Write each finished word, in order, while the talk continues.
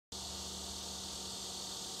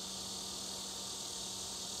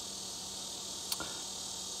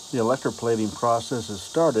The electroplating process has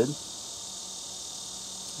started,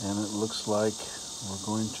 and it looks like we're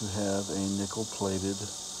going to have a nickel-plated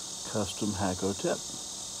custom HAKKO tip.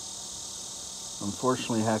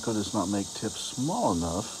 Unfortunately, HAKKO does not make tips small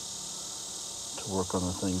enough to work on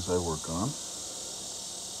the things I work on.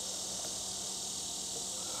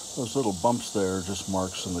 Those little bumps there are just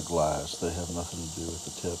marks in the glass. They have nothing to do with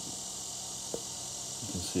the tip.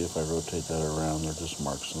 You can see if I rotate that around, they're just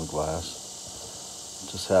marks in the glass.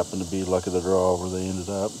 Just happened to be luck of the draw where they ended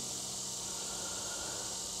up.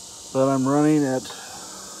 But I'm running at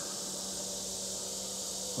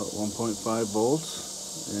 1.5 volts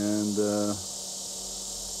and a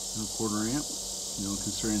quarter amp.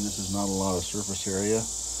 Considering this is not a lot of surface area,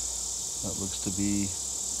 that looks to be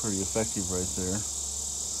pretty effective right there.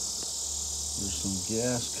 There's some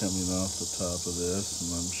gas coming off the top of this,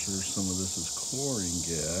 and I'm sure some of this is chlorine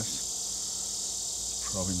gas. It's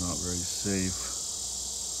probably not very safe.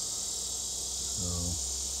 So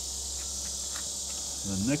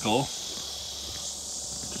the nickel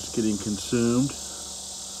just getting consumed.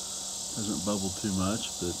 Doesn't bubble too much,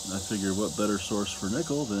 but I figure what better source for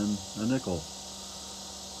nickel than a nickel.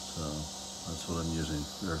 So that's what I'm using.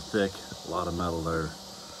 They're thick, a lot of metal there.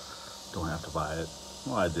 Don't have to buy it.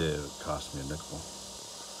 Well, I did. It cost me a nickel.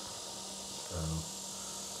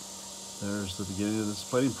 So there's the beginning of this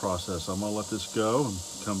plating process. I'm gonna let this go and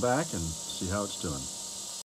come back and see how it's doing.